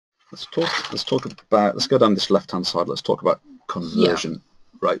let's go down this left-hand side. Let's talk about conversion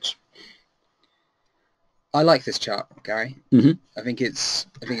rates. I like this chart, Gary. Mm-hmm. I think it's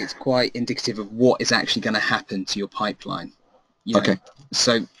quite indicative of what is actually going to happen to your pipeline. You know? Okay.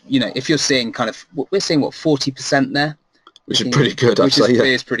 So, you know, if you're seeing we're seeing what, 40% there, which is pretty good, I'd say. Yeah,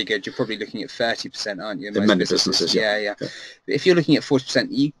 is pretty good. You're probably looking at 30%, aren't you? In many businesses, yeah. But if you're looking at 40%,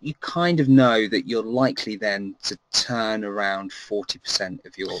 you kind of know that you're likely then to turn around 40%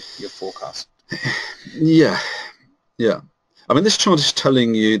 of your forecast. Yeah. I mean, this chart is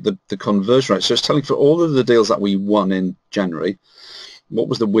telling you the conversion rate. So it's telling for all of the deals that we won in January, what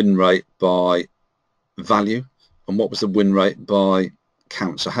was the win rate by value, and what was the win rate by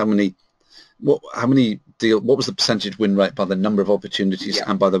count. So what was the percentage win rate by the number of opportunities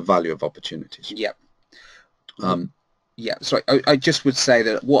and by the value of opportunities? Yep. Sorry, I just would say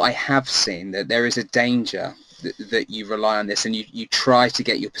that what I have seen, that there is a danger that you rely on this and you try to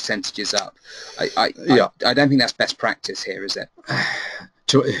get your percentages up. I don't think that's best practice here, is it?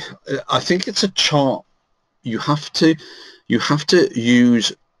 I think it's a chart you have to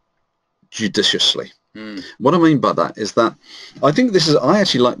use judiciously. What I mean by that is that I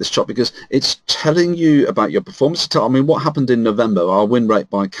actually like this chart because it's telling you about your performance. I mean, what happened in November? Our win rate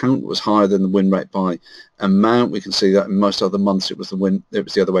by count was higher than the win rate by amount. We can see that in most other months it was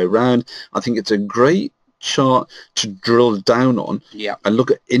the other way around. I think it's a great chart to drill down on and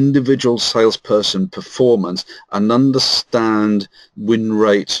look at individual salesperson performance and understand win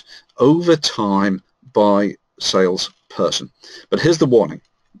rate over time by salesperson. But here's the warning.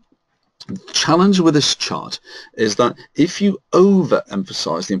 The challenge with this chart is that if you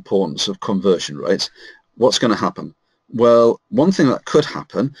overemphasize the importance of conversion rates, what's going to happen? Well, one thing that could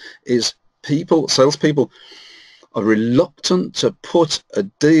happen is salespeople are reluctant to put a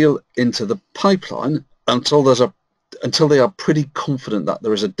deal into the pipeline until they are pretty confident that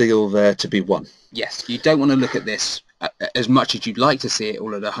there is a deal there to be won. Yes, you don't want to look at this as much as you'd like to see it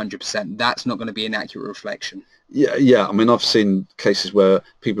all at 100%. That's not going to be an accurate reflection. Yeah. I mean, I've seen cases where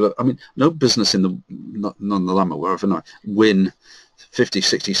no business in none that I'm aware of, and I win 50,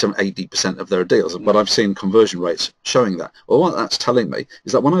 60, 70, 80% of their deals, but I've seen conversion rates showing that. Well, what that's telling me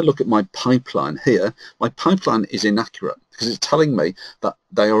is that when I look at my pipeline here, my pipeline is inaccurate because it's telling me that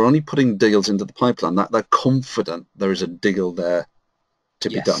they are only putting deals into the pipeline that they're confident there is a deal there to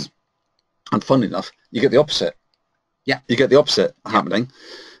be done. And funny enough, you get the opposite. Yeah. You get the opposite happening.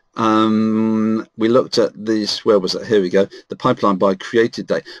 We looked at this, where was it? Here we go. The pipeline by created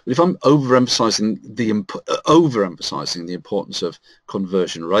date. But if I'm overemphasizing the importance of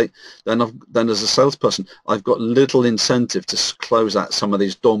conversion rate, then as a salesperson, I've got little incentive to close out some of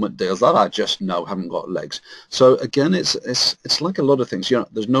these dormant deals that I just know haven't got legs. So again, it's like a lot of things. You know,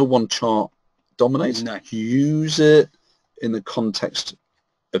 there's no one chart dominates. No. Use it in the context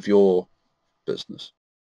of your business.